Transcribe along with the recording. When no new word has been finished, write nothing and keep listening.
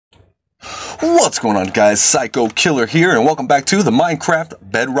What's going on, guys? Psycho Killer here, and welcome back to the Minecraft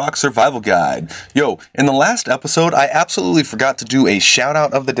Bedrock Survival Guide. Yo, in the last episode, I absolutely forgot to do a shout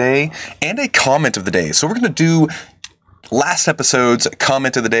out of the day and a comment of the day. So we're going to do last episode's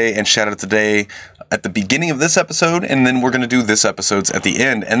comment of the day and shout out of the day at the beginning of this episode, and then we're going to do this episode's at the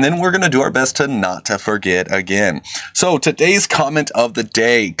end, and then we're going to do our best to not to forget again. So today's comment of the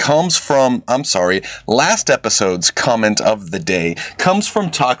day comes from, last episode's comment of the day comes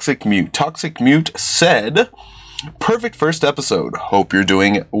from Toxic Mute. Toxic Mute said, "Perfect first episode. Hope you're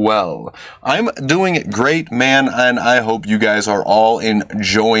doing well." I'm doing great, man, and I hope you guys are all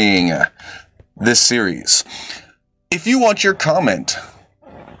enjoying this series. If you want your comment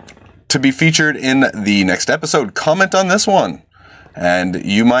to be featured in the next episode, comment on this one, and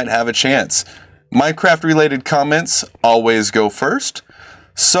you might have a chance. Minecraft-related comments always go first.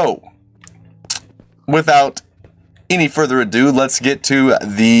 So, without any further ado, let's get to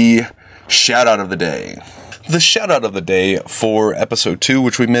the shout-out of the day. The shout-out of the day for episode 2,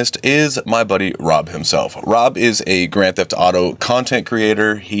 which we missed, is my buddy Rob himself. Rob is a Grand Theft Auto content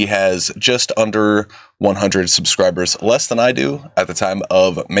creator. He has just under 100 subscribers, less than I do at the time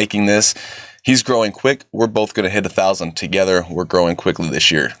of making this. He's growing quick. We're both going to hit 1,000 together. We're growing quickly this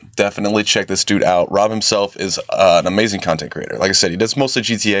year. Definitely check this dude out. Rob himself is an amazing content creator. Like I said, he does mostly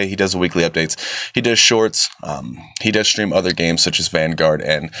GTA. He does the weekly updates. He does shorts. He does stream other games such as Vanguard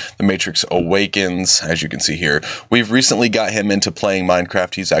and The Matrix Awakens, as you can see here. We've recently got him into playing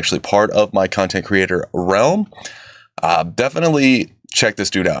Minecraft. He's actually part of my content creator realm. Definitely check this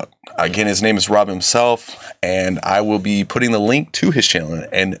dude out. Again, his name is Rob himself, and I will be putting the link to his channel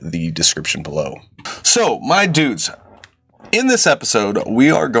in the description below. So, my dudes, in this episode,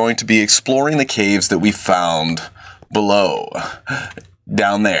 we are going to be exploring the caves that we found below,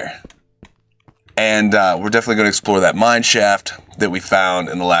 down there. And we're definitely going to explore that mine shaft that we found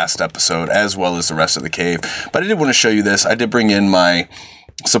in the last episode, as well as the rest of the cave. But I did want to show you this. I did bring in my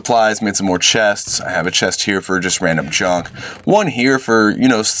supplies, made some more chests. I have a chest here for just random junk. One here for,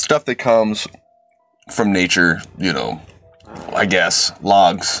 stuff that comes from nature, I guess,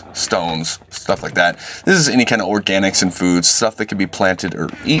 logs, stones, stuff like that. This is any kind of organics and foods, stuff that can be planted or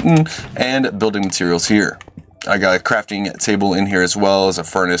eaten, and building materials here. I got a crafting table in here as well as a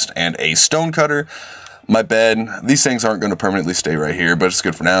furnace and a stone cutter. My bed, these things aren't going to permanently stay right here, but it's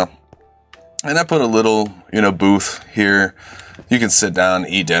good for now. And I put a little, booth here. You can sit down,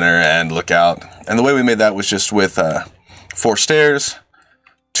 eat dinner, and look out. And the way we made that was just with 4 stairs,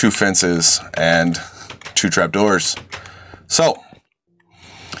 2 fences, and 2 trapdoors. So,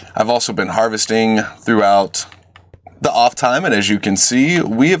 I've also been harvesting throughout the off time, and as you can see,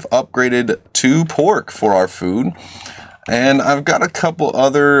 we have upgraded to pork for our food. And I've got a couple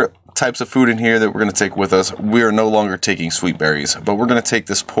other types of food in here that we're going to take with us. We are no longer taking sweet berries, but we're going to take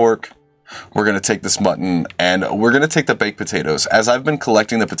this pork. We're going to take this mutton, and we're going to take the baked potatoes. As I've been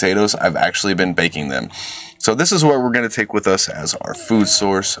collecting the potatoes, I've actually been baking them. So this is what we're going to take with us as our food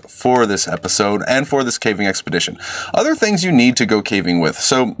source for this episode and for this caving expedition. Other things you need to go caving with.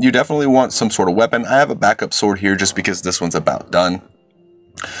 So you definitely want some sort of weapon. I have a backup sword here just because this one's about done.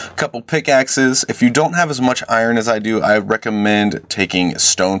 A couple pickaxes. If you don't have as much iron as I do, I recommend taking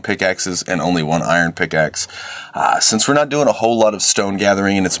stone pickaxes and only 1 iron pickaxe. Since we're not doing a whole lot of stone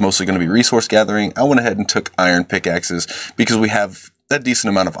gathering and it's mostly going to be resource gathering, I went ahead and took iron pickaxes because we have a decent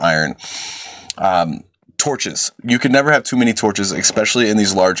amount of iron. Torches. You can never have too many torches, especially in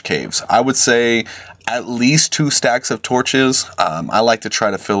these large caves. I would say at least 2 stacks of torches. I like to try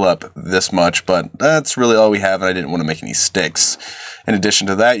to fill up this much, but that's really all we have, and I didn't want to make any sticks. In addition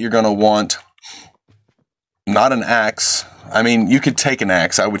to that, you're going to want not an axe. I mean, you could take an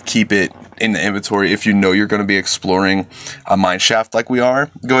axe. I would keep it in the inventory if you know you're going to be exploring a mine shaft like we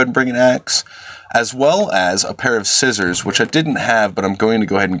are. Go ahead and bring an axe, as well as a pair of scissors, which I didn't have, but I'm going to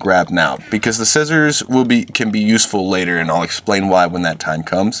go ahead and grab now because the scissors can be useful later, and I'll explain why when that time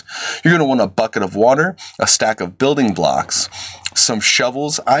comes. You're going to want a bucket of water, a stack of building blocks, some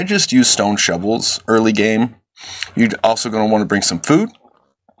shovels. I just use stone shovels early game. You're also going to want to bring some food.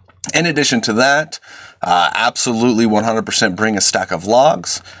 In addition to that, absolutely 100% bring a stack of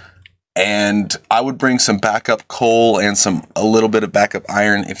logs. And I would bring some backup coal and a little bit of backup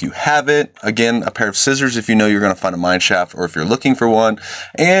iron if you have it. Again, a pair of scissors if you know you're going to find a mine shaft or if you're looking for one.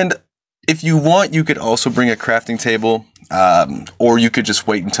 And if you want, you could also bring a crafting table, or you could just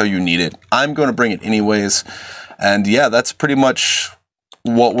wait until you need it. I'm going to bring it anyways. And yeah, that's pretty much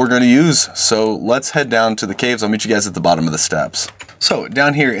what we're going to use. So let's head down to the caves. I'll meet you guys at the bottom of the steps. So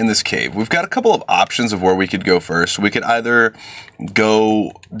down here in this cave, we've got a couple of options of where we could go first. We could either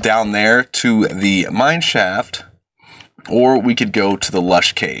go down there to the mine shaft, or we could go to the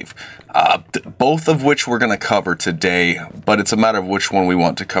Lush Cave. Both of which we're going to cover today, but it's a matter of which one we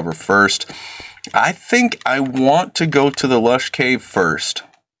want to cover first. I think I want to go to the Lush Cave first,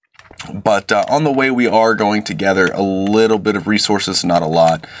 but on the way we are going to gather a little bit of resources, not a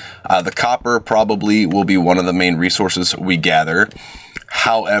lot. The copper probably will be one of the main resources we gather.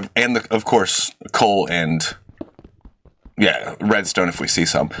 However, and of course, coal and redstone if we see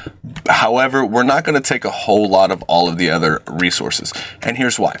some. However, we're not going to take a whole lot of all of the other resources, and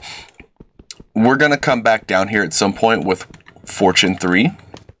here's why. We're going to come back down here at some point with Fortune 3.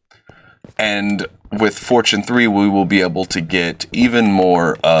 And with Fortune 3, we will be able to get even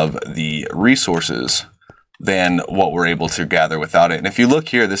more of the resources than what we're able to gather without it. And if you look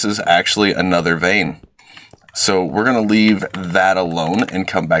here, this is actually another vein. So we're going to leave that alone and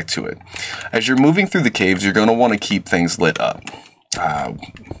come back to it. As you're moving through the caves, you're going to want to keep things lit up.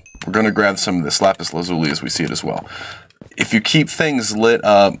 We're going to grab some of this lapis lazuli as we see it as well. If you keep things lit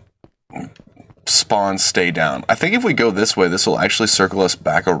up, spawns stay down. I think if we go this way, this will actually circle us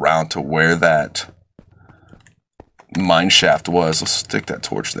back around to where that mine shaft was. Let's stick that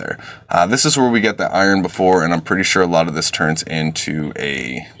torch there. This is where we get the iron before, and I'm pretty sure a lot of this turns into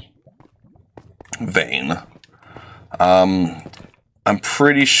a vein. I'm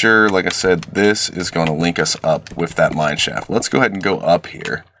pretty sure, like I said, this is going to link us up with that mine shaft. Let's go ahead and go up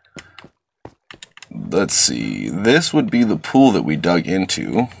here. Let's see. This would be the pool that we dug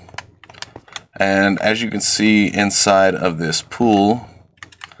into. And as you can see, inside of this pool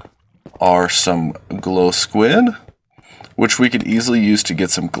are some glow squid, which we could easily use to get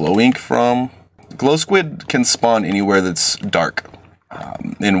some glow ink from. Glow squid can spawn anywhere that's dark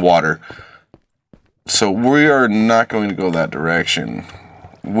in water. So we are not going to go that direction.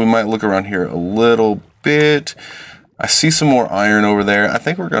 We might look around here a little bit. I see some more iron over there. I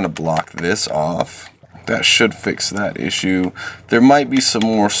think we're going to block this off. That should fix that issue. There might be some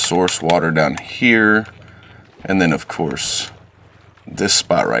more source water down here. And then, of course, this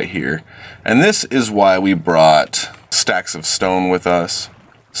spot right here. And this is why we brought stacks of stone with us.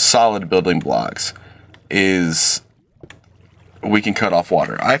 Solid building blocks. Is we can cut off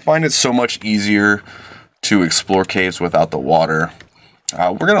water. I find it so much easier to explore caves without the water.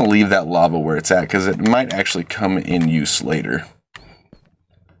 We're going to leave that lava where it's at because it might actually come in use later.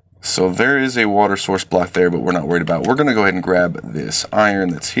 So there is a water source block there, but we're not worried about it. We're going to go ahead and grab this iron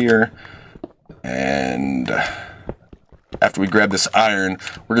that's here. And after we grab this iron,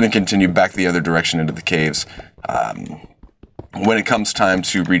 we're going to continue back the other direction into the caves. When it comes time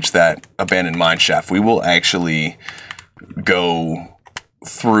to reach that abandoned mine shaft, we will actually go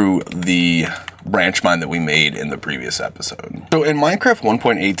through the branch mine that we made in the previous episode. So in Minecraft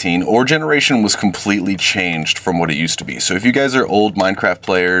 1.18, ore generation was completely changed from what it used to be. So if you guys are old Minecraft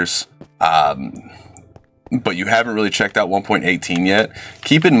players, but you haven't really checked out 1.18 yet,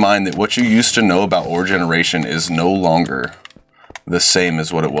 keep in mind that what you used to know about ore generation is no longer the same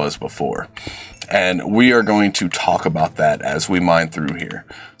as what it was before. And we are going to talk about that as we mine through here.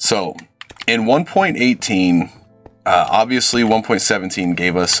 So in 1.18, obviously 1.17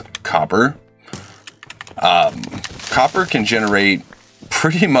 gave us copper. Copper can generate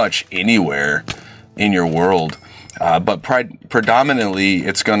pretty much anywhere in your world, but predominantly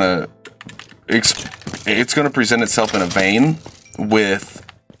it's gonna present itself in a vein with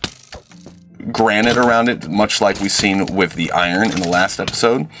granite around it, much like we've seen with the iron in the last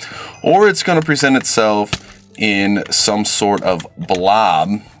episode, or it's going to present itself in some sort of blob,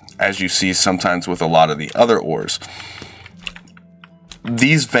 as you see sometimes with a lot of the other ores.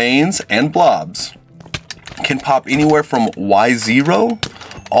 These veins and blobs can pop anywhere from Y0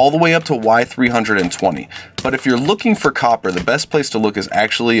 all the way up to Y320. But if you're looking for copper, the best place to look is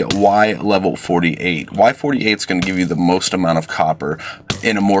actually Y level 48. Y48 is going to give you the most amount of copper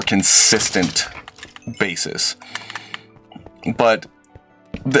in a more consistent basis. But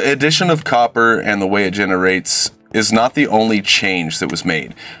the addition of copper and the way it generates is not the only change that was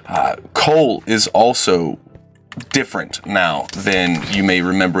made. Coal is also different now than you may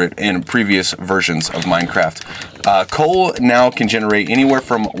remember it in previous versions of Minecraft. Coal now can generate anywhere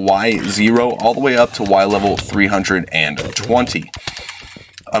from Y0 all the way up to Y level 320.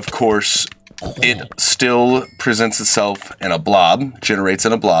 Of course, it still presents itself in a blob, generates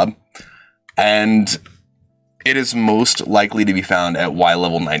in a blob, and it is most likely to be found at Y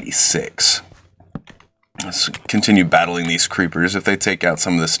level 96. Let's continue battling these creepers. If they take out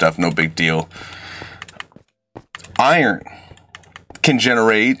some of this stuff, no big deal. Iron can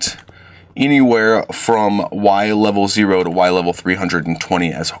generate anywhere from Y level 0 to Y level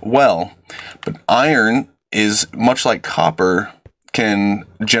 320 as well. But iron is, much like copper, can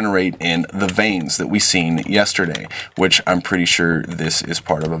generate in the veins that we seen yesterday, which I'm pretty sure this is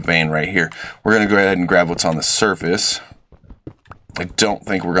part of a vein right here. We're going to go ahead and grab what's on the surface. I don't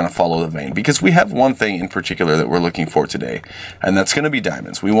think we're going to follow the vein because we have one thing in particular that we're looking for today, and that's going to be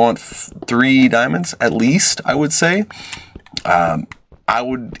diamonds. We want 3 diamonds at least, I would say. I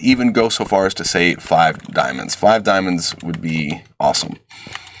would even go so far as to say 5 diamonds. 5 diamonds would be awesome.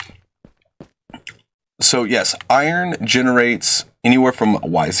 So yes, iron generates anywhere from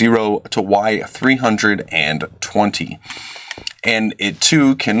Y0 to Y320. And it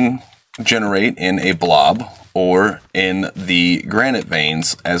too can generate in a blob or in the granite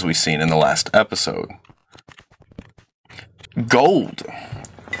veins, as we've seen in the last episode. Gold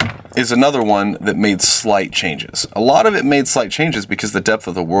is another one that made slight changes. A lot of it made slight changes because the depth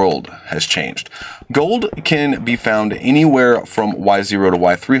of the world has changed. Gold can be found anywhere from Y0 to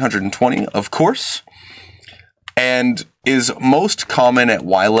Y320, of course, and is most common at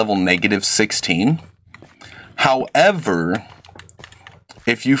Y level -16. However,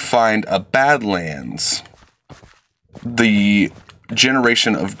 if you find a Badlands, the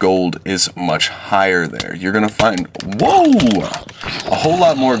generation of gold is much higher there. You're going to find, whoa, a whole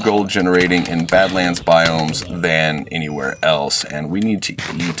lot more gold generating in Badlands biomes than anywhere else, and we need to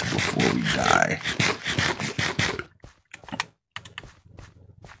eat before we die.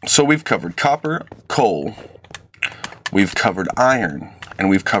 So we've covered copper, coal, we've covered iron, and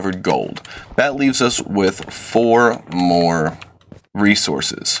we've covered gold. That leaves us with 4 more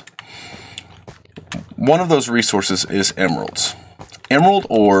resources. One of those resources is emeralds. Emerald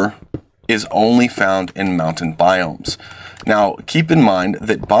ore is only found in mountain biomes. Now, keep in mind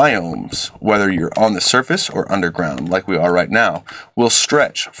that biomes, whether you're on the surface or underground, like we are right now, will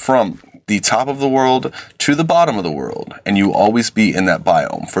stretch from the top of the world to the bottom of the world, and you will always be in that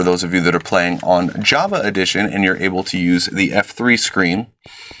biome. For those of you that are playing on Java Edition and you're able to use the F3 screen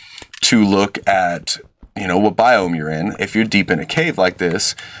to look at, what biome you're in, if you're deep in a cave like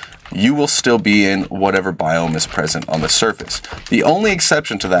this, you will still be in whatever biome is present on the surface. The only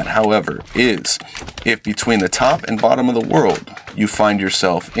exception to that, however, is if between the top and bottom of the world you find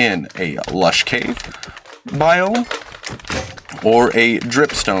yourself in a lush cave biome or a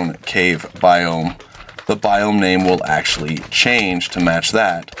dripstone cave biome, the biome name will actually change to match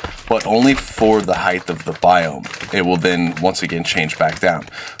that, but only for the height of the biome. It will then once again change back down.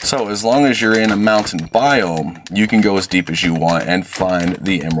 So as long as you're in a mountain biome, you can go as deep as you want and find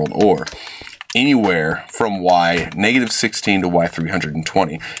the emerald ore. Anywhere from Y-16 to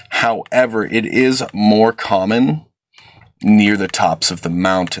Y320. However, it is more common near the tops of the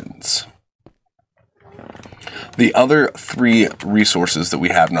mountains. The other 3 resources that we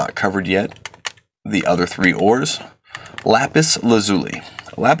have not covered yet, the other 3 ores, lapis lazuli.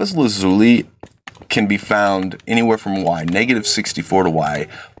 Lapis lazuli can be found anywhere from Y-64 to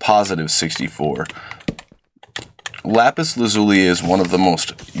Y-64. Lapis lazuli is one of the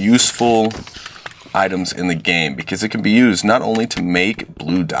most useful items in the game because it can be used not only to make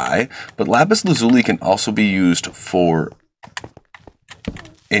blue dye, but lapis lazuli can also be used for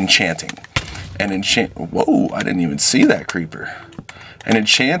enchanting. And whoa, I didn't even see that creeper. And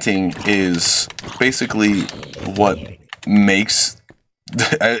enchanting is basically what makes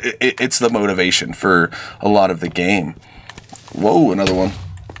it's the motivation for a lot of the game. Whoa, another one.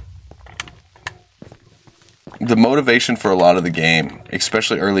 The motivation for a lot of the game,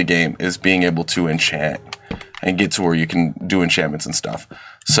 especially early game, is being able to enchant and get to where you can do enchantments and stuff.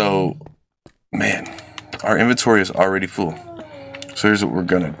 So, man, our inventory is already full. So here's what we're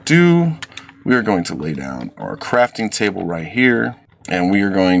gonna do. We are going to lay down our crafting table right here, and we are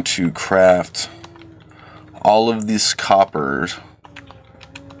going to craft all of these coppers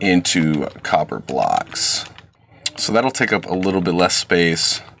into copper blocks. So that'll take up a little bit less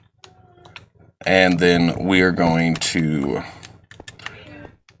space, and then we are going to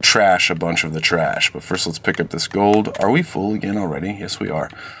trash a bunch of the trash. But first let's pick up this gold. Are we full again already? Yes, we are.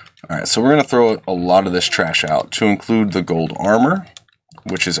 Alright, so we're going to throw a lot of this trash out to include the gold armor,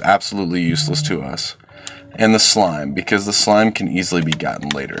 which is absolutely useless to us, and the slime, because the slime can easily be gotten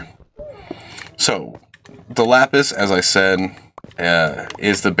later. So, the lapis, as I said,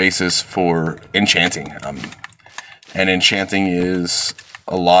 is the basis for enchanting. And enchanting is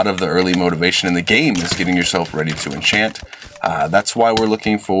a lot of the early motivation in the game, is getting yourself ready to enchant. That's why we're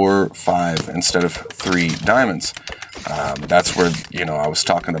looking for 5 instead of 3 diamonds. That's where, I was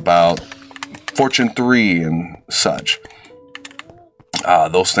talking about Fortune 3 and such.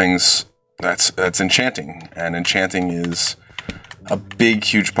 Those things, that's enchanting, and enchanting is a big,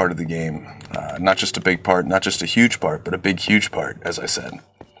 huge part of the game. Not just a big part, not just a huge part, but a big, huge part, as I said.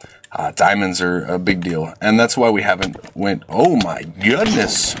 Diamonds are a big deal, and that's why we haven't went. Oh my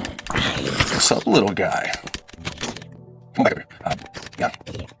goodness! What's up, little guy? Come back here. Yeah.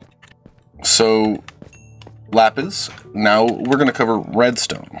 So, lapis. Now we're going to cover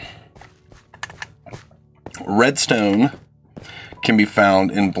redstone. Redstone can be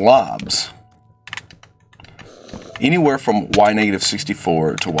found in blobs anywhere from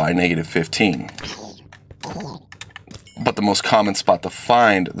y-64 to y-15. But the most common spot to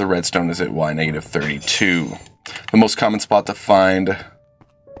find the redstone is at y-32. The most common spot to find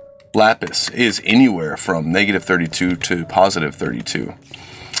lapis is anywhere from -32 to +32.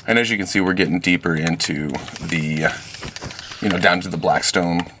 And as you can see, we're getting deeper into the, down to the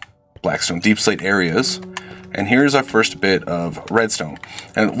blackstone deep slate areas. And here's our first bit of redstone.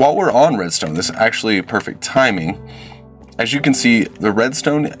 And while we're on redstone, this is actually perfect timing. As you can see, the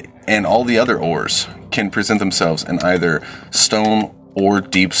redstone and all the other ores can present themselves in either stone or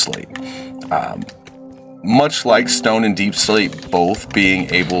deep slate. Much like stone and deep slate both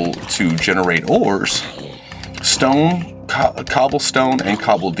being able to generate ores, stone, cobblestone, and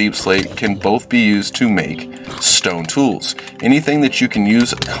cobbled deep slate can both be used to make stone tools. Anything that you can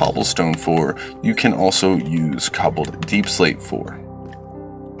use cobblestone for, you can also use cobbled deep slate for.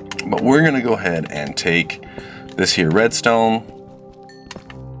 But we're going to go ahead and take this here redstone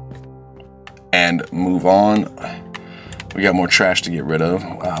and move on. We got more trash to get rid of.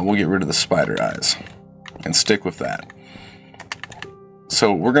 We'll get rid of the spider eyes and stick with that.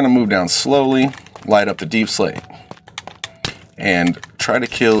 So we're going to move down slowly, light up the deep slate, and try to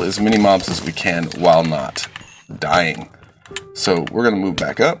kill as many mobs as we can while not dying. So we're going to move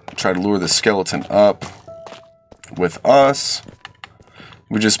back up, try to lure the skeleton up with us.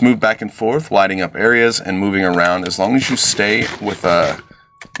 We just move back and forth, lighting up areas and moving around. As long as you stay with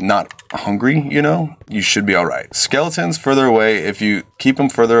not hungry, you should be all right. Skeletons further away, if you keep them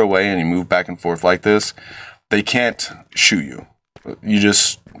further away and you move back and forth like this, they can't shoot you. You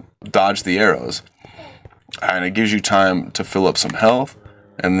just dodge the arrows. And it gives you time to fill up some health,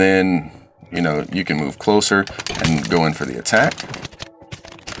 and then, you can move closer and go in for the attack.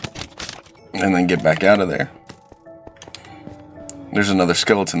 And then get back out of there. There's another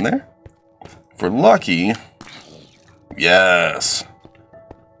skeleton there. If we're lucky, yes,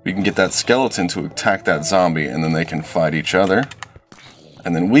 we can get that skeleton to attack that zombie, and then they can fight each other.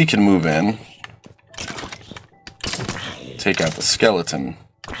 And then we can move in, take out the skeleton,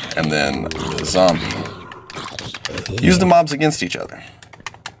 and then the zombie. Use the mobs against each other.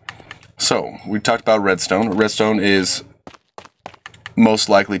 So, we talked about redstone. Redstone is most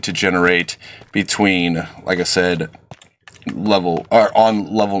likely to generate between, like I said, on level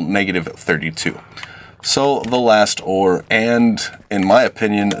 -32. So the last ore, and in my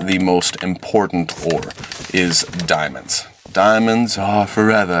opinion, the most important ore, is diamonds. Diamonds are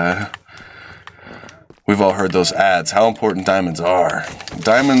forever. We've all heard those ads, how important diamonds are.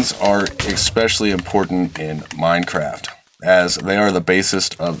 Diamonds are especially important in Minecraft, as they are the basis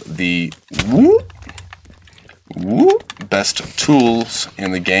of the best tools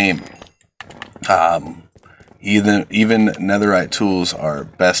in the game. Even netherite tools are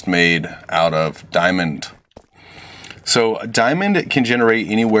best made out of diamond. So diamond can generate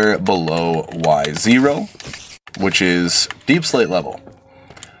anywhere below Y0, which is deep slate level.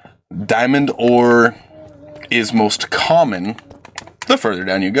 Diamond ore is most common the further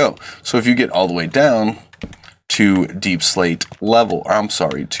down you go. So if you get all the way down to deep slate level, or I'm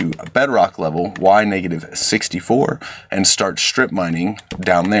sorry, to bedrock level, Y-64, and start strip mining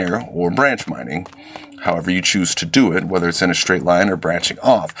down there, or branch mining, however you choose to do it, whether it's in a straight line or branching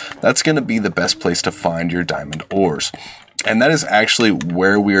off, that's going to be the best place to find your diamond ores. And that is actually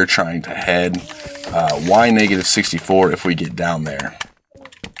where we are trying to head, Y-64, if we get down there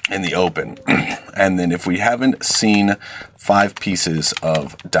in the open. And then if we haven't seen 5 pieces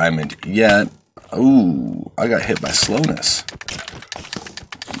of diamond yet, ooh, I got hit by slowness.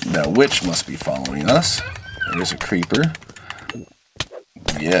 That witch must be following us. There's a creeper.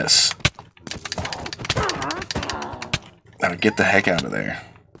 Yes. Now get the heck out of there.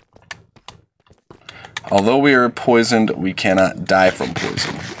 Although we are poisoned, we cannot die from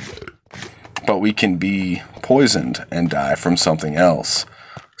poison. But we can be poisoned and die from something else.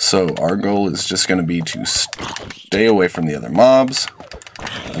 So our goal is just going to be to stay away from the other mobs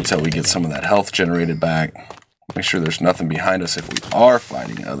until we get some of that health generated back. Make sure there's nothing behind us if we are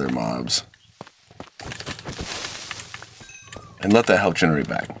fighting other mobs. And let that health generate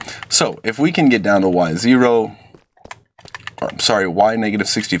back. So if we can get down to Y0, or I'm sorry,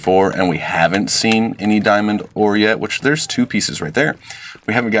 Y-64, and we haven't seen any diamond ore yet, which there's 2 pieces right there.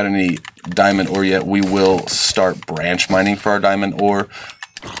 We haven't got any diamond ore yet. We will start branch mining for our diamond ore.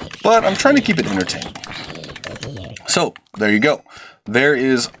 but I'm trying to keep it entertaining. So there you go. There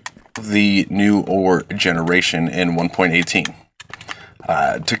is the new ore generation in 1.18.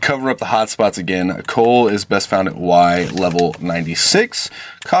 To cover up the hotspots again, coal is best found at Y level 96.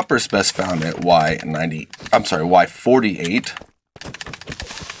 Copper is best found at Y48.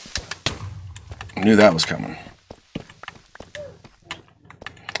 Knew that was coming.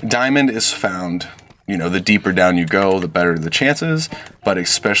 Diamond is found, you know, the deeper down you go, the better the chances, but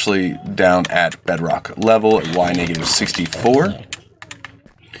especially down at bedrock level at Y-64.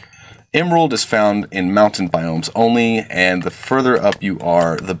 Emerald is found in mountain biomes only, and the further up you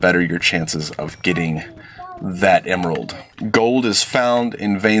are, the better your chances of getting that emerald. Gold is found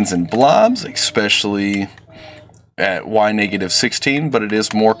in veins and blobs, especially at Y-16, but it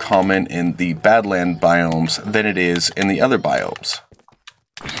is more common in the badland biomes than it is in the other biomes.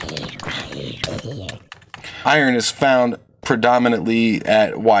 Iron is found predominantly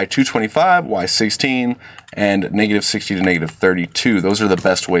at Y225, Y16, and -60 to -32. Those are the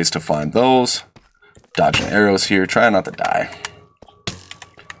best ways to find those. Dodging arrows here, trying not to die.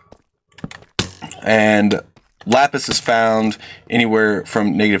 And lapis is found anywhere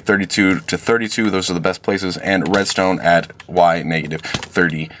from -32 to 32. Those are the best places. And redstone at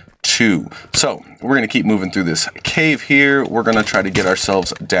Y-32. So we're going to keep moving through this cave here. We're going to try to get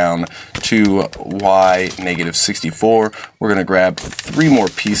ourselves down to Y-64. We're going to grab 3 more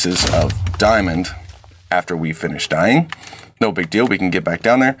pieces of diamond after we finish dying. No big deal, we can get back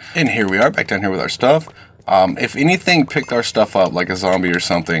down there. And here we are, back down here with our stuff. If anything picked our stuff up, like a zombie or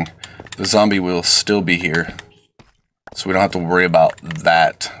something, the zombie will still be here. So we don't have to worry about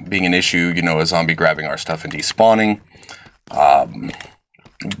that being an issue, you know, a zombie grabbing our stuff and despawning.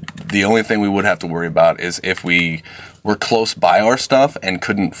 The only thing we would have to worry about is if we were close by our stuff and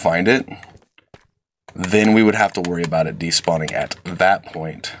couldn't find it, then we would have to worry about it despawning at that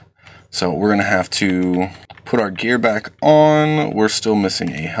point. So we're going to have to put our gear back on. We're still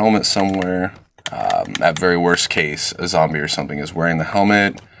missing a helmet somewhere. At very worst case, a zombie or something is wearing the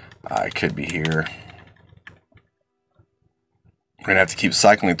helmet. It could be here. We're going to have to keep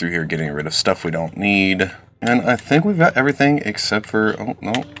cycling through here, getting rid of stuff we don't need. And I think we've got everything except for, oh,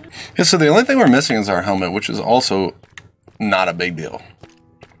 no. Yeah, so the only thing we're missing is our helmet, which is also not a big deal.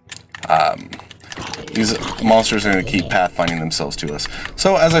 These monsters are going to keep pathfinding themselves to us.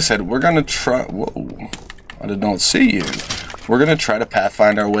 So, as I said, we're going to try... Whoa, I did not see you. We're going to try to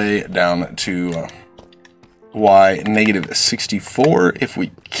pathfind our way down to Y-64 if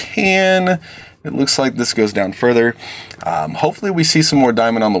we can. It looks like this goes down further. Hopefully we see some more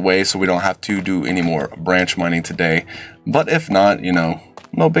diamond on the way so we don't have to do any more branch mining today. But if not, you know,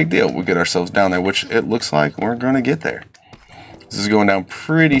 no big deal. We'll get ourselves down there, which it looks like we're going to get there. This is going down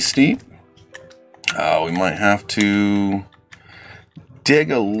pretty steep. We might have to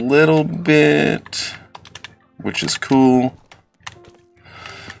dig a little bit, which is cool.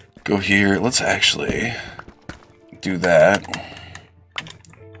 Go here. Let's actually do that.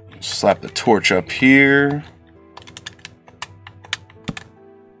 Slap the torch up here.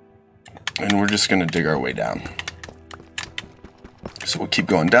 And we're just going to dig our way down. So we'll keep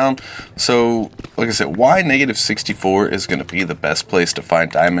going down. So, like I said, Y-64 is going to be the best place to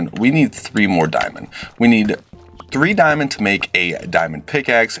find diamond. We need 3 more diamond. We need 3 diamond to make a diamond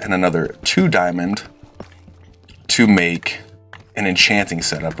pickaxe and another 2 diamond to make an enchanting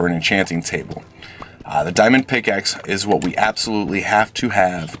setup or an enchanting table. The diamond pickaxe is what we absolutely have to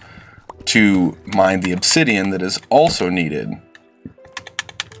mine the obsidian that is also needed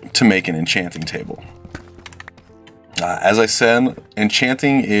to make an enchanting table. As I said,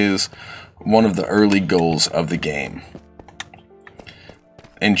 enchanting is one of the early goals of the game.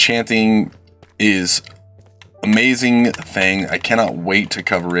 Enchanting is an amazing thing. I cannot wait to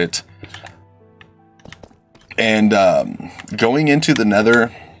cover it. And going into the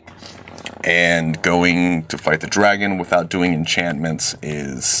Nether and going to fight the dragon without doing enchantments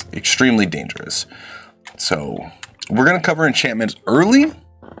is extremely dangerous. So we're going to cover enchantments early,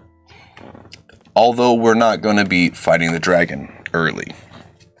 although we're not going to be fighting the dragon early.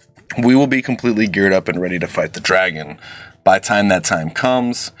 We will be completely geared up and ready to fight the dragon by the time that time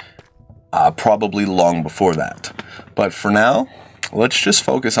comes, probably long before that. But for now, let's just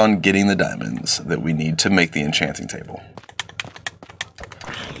focus on getting the diamonds that we need to make the enchanting table.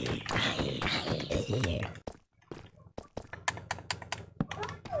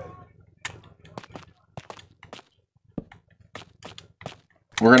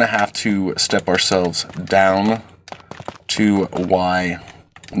 We're going to have to step ourselves down to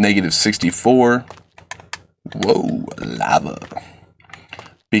Y-64. Whoa, lava.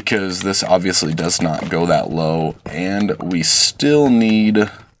 because this obviously does not go that low, and we still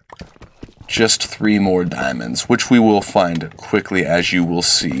need just 3 more diamonds, which we will find quickly, as you will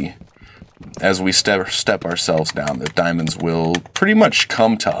see. As we step ourselves down, the diamonds will pretty much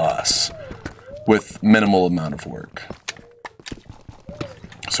come to us with minimal amount of work.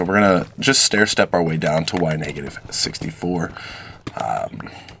 So we're gonna just stair-step our way down to Y negative 64.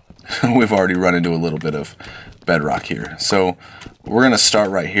 We've already run into a little bit of bedrock here. So we're gonna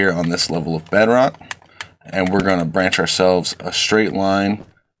start right here on this level of bedrock, and we're gonna branch ourselves a straight line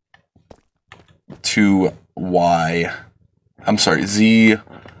to Z.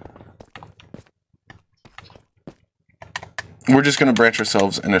 We're just gonna branch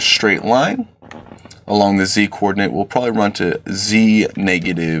ourselves in a straight line along the Z coordinate. We'll probably run to Z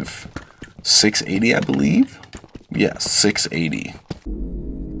negative 680, I believe. Yes, 680.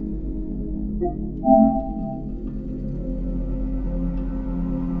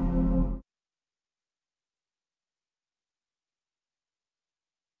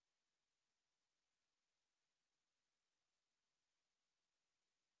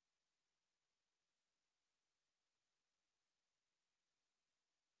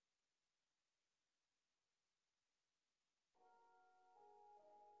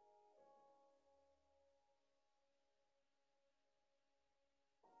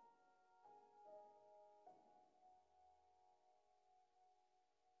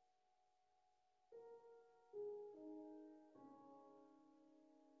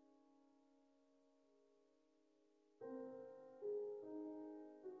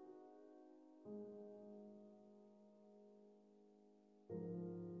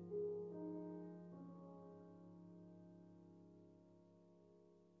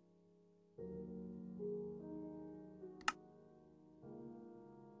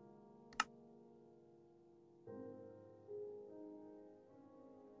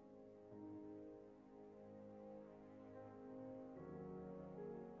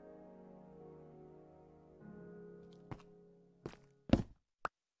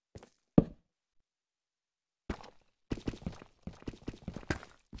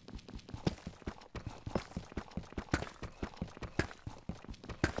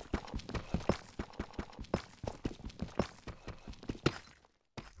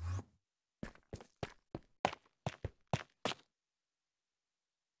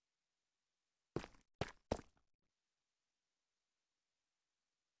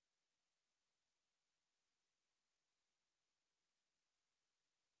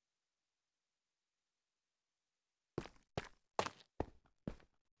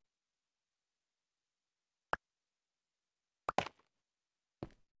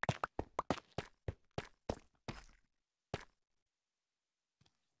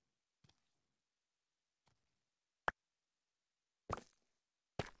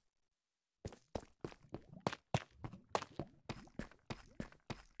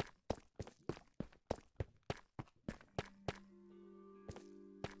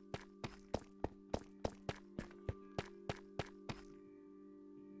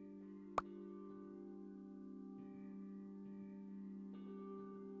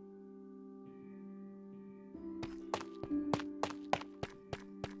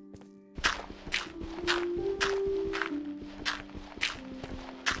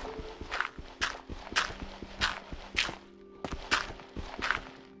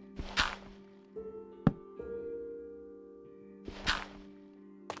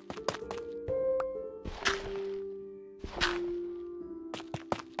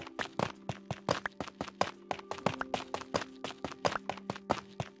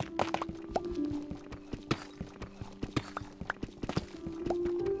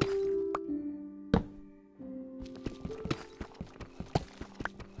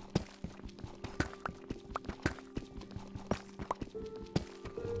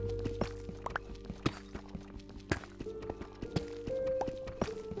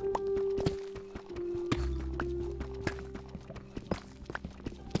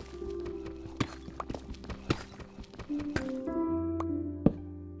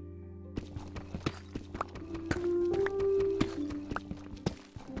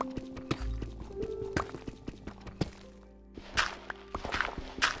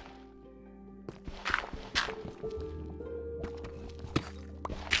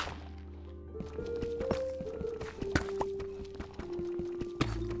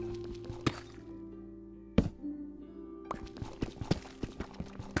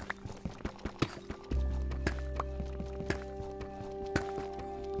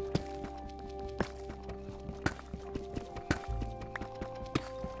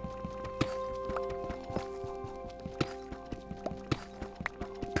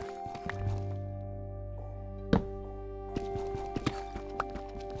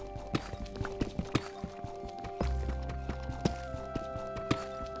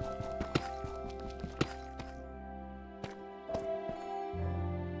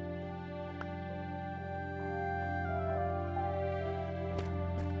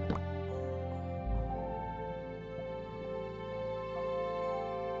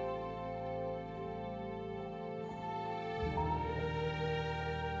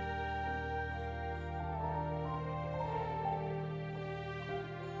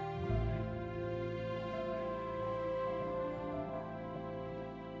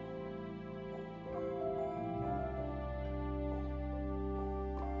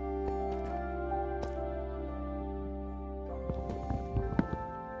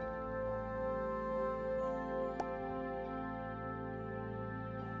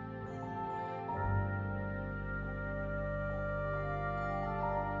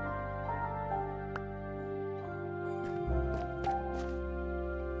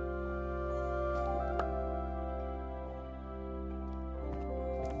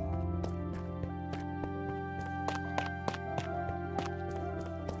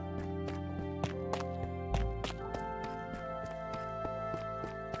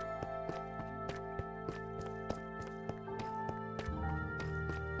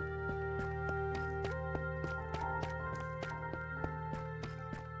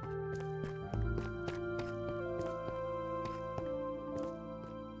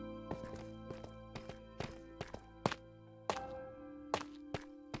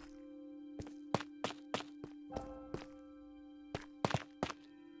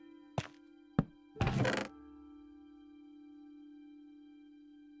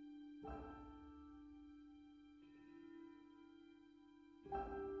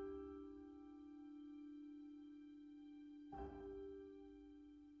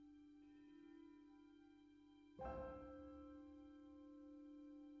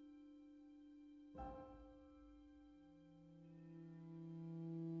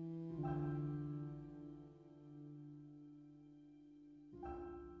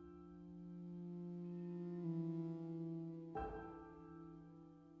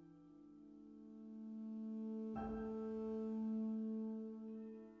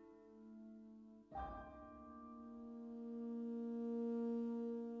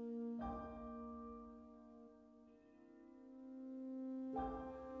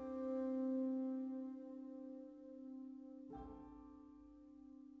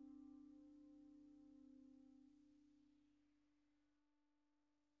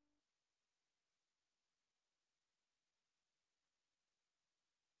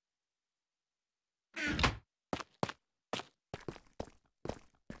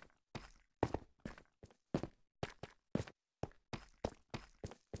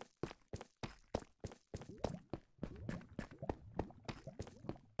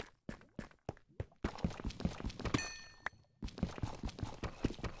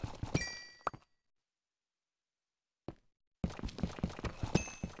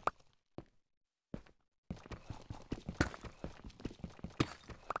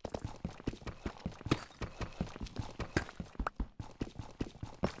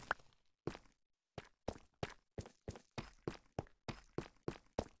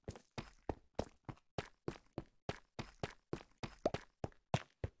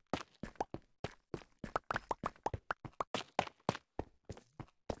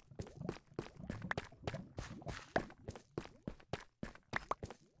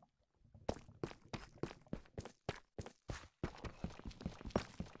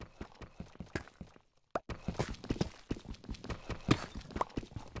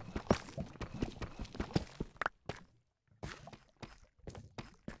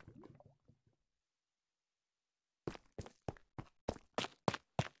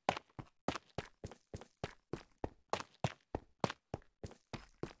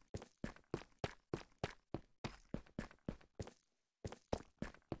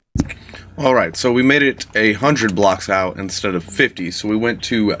 Alright, so we made it 100 blocks out instead of 50, so we went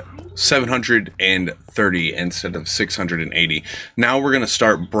to 730 instead of 680. Now we're going to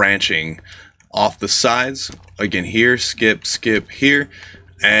start branching off the sides. Again, here, skip, here,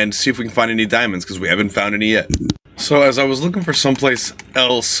 and see if we can find any diamonds, because we haven't found any yet. So as I was looking for someplace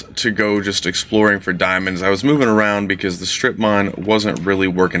else to go just exploring for diamonds, I was moving around because the strip mine wasn't really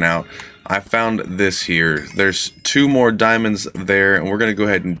working out. I found this here. There's 2 more diamonds there, and we're going to go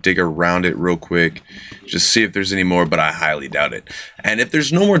ahead and dig around it real quick. Just see if there's any more, but I highly doubt it. And if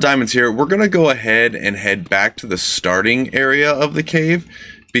there's no more diamonds here, we're going to go ahead and head back to the starting area of the cave,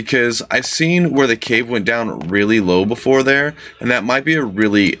 because I've seen where the cave went down really low before there, and that might be a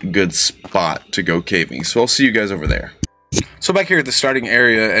really good spot to go caving. So I'll see you guys over there. So back here at the starting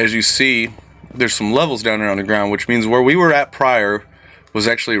area, as you see, there's some levels down there on the ground, which means where we were at prior was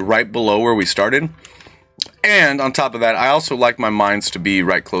actually right below where we started. And on top of that, I also like my mines to be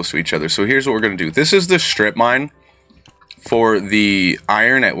right close to each other. So here's what we're going to do. This is the strip mine for the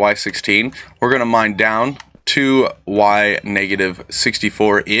iron at Y16. We're going to mine down to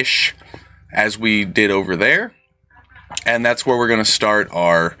Y-64-ish as we did over there. And that's where we're going to start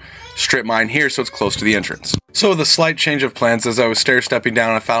our strip mine here, so it's close to the entrance. So with a slight change of plans, as I was stair-stepping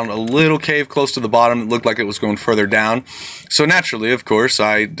down, I found a little cave close to the bottom. It looked like it was going further down. So naturally, of course,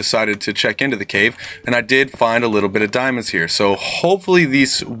 I decided to check into the cave, and I did find a little bit of diamonds here. So hopefully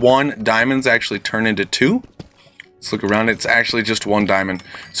these 1 diamonds actually turn into 2. Let's look around. It's actually just 1 diamond.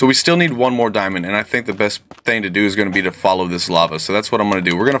 So we still need 1 more diamond, and I think the best thing to do is going to be to follow this lava. So that's what I'm going to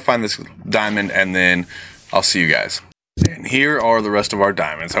do. We're going to find this diamond, and then I'll see you guys. And here are the rest of our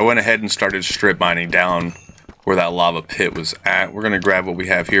diamonds. I went ahead and started strip mining down where that lava pit was at. We're going to grab what we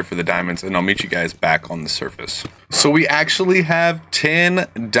have here for the diamonds, and I'll meet you guys back on the surface. So we actually have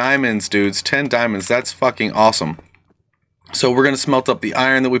 10 diamonds, dudes. 10 diamonds. That's fucking awesome. So we're going to smelt up the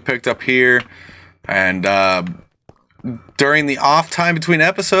iron that we picked up here, and during the off time between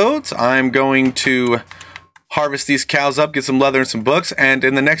episodes, I'm going to harvest these cows up, get some leather and some books, and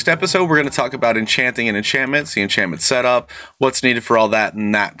in the next episode, we're going to talk about enchanting and enchantments, the enchantment setup, what's needed for all that,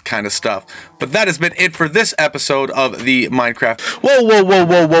 and that kind of stuff. But that has been it for this episode of the Minecraft. Whoa, whoa, whoa,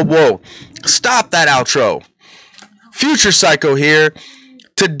 whoa, whoa, whoa. Stop that outro. Future Psycho here.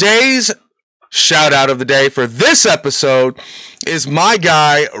 Today's shout out of the day for this episode is my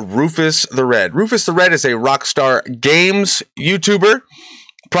guy, Rufus the Red. Rufus the Red is a Rockstar Games YouTuber,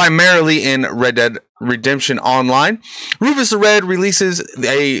 primarily in Red Dead Redemption Online. Rufus the Red releases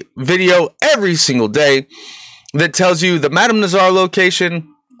a video every single day that tells you the Madame Nazar location,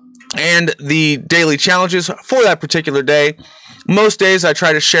 and the daily challenges for that particular day. Most days I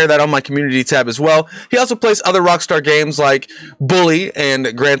try to share that on my community tab as well. He also plays other Rockstar games like Bully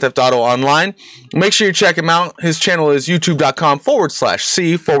and Grand Theft Auto Online. Make sure you check him out. His channel is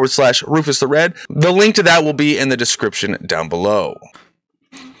youtube.com/c/Rufus the Red. The link to that will be in the description down below.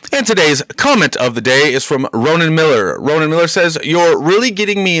 And today's comment of the day is from Ronan Miller. Ronan Miller says, "You're really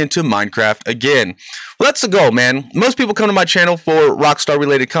getting me into Minecraft again." Well, that's the goal, man. Most people come to my channel for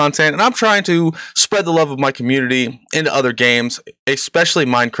Rockstar-related content, and I'm trying to spread the love of my community into other games, especially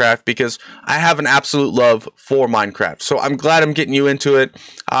Minecraft, because I have an absolute love for Minecraft. So I'm glad I'm getting you into it.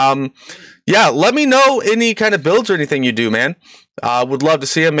 Yeah, let me know any kind of builds or anything you do, man. Would love to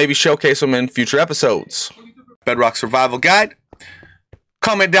see them, maybe showcase them in future episodes. Bedrock Survival Guide.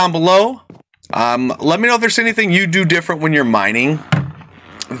 Comment down below. Let me know if there's anything you do different when you're mining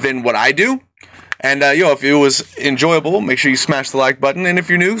than what I do. And, if it was enjoyable, make sure you smash the like button. And if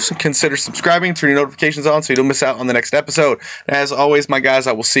you're new, consider subscribing, turn your notifications on so you don't miss out on the next episode. And as always, my guys,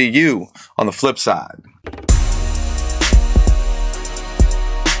 I will see you on the flip side.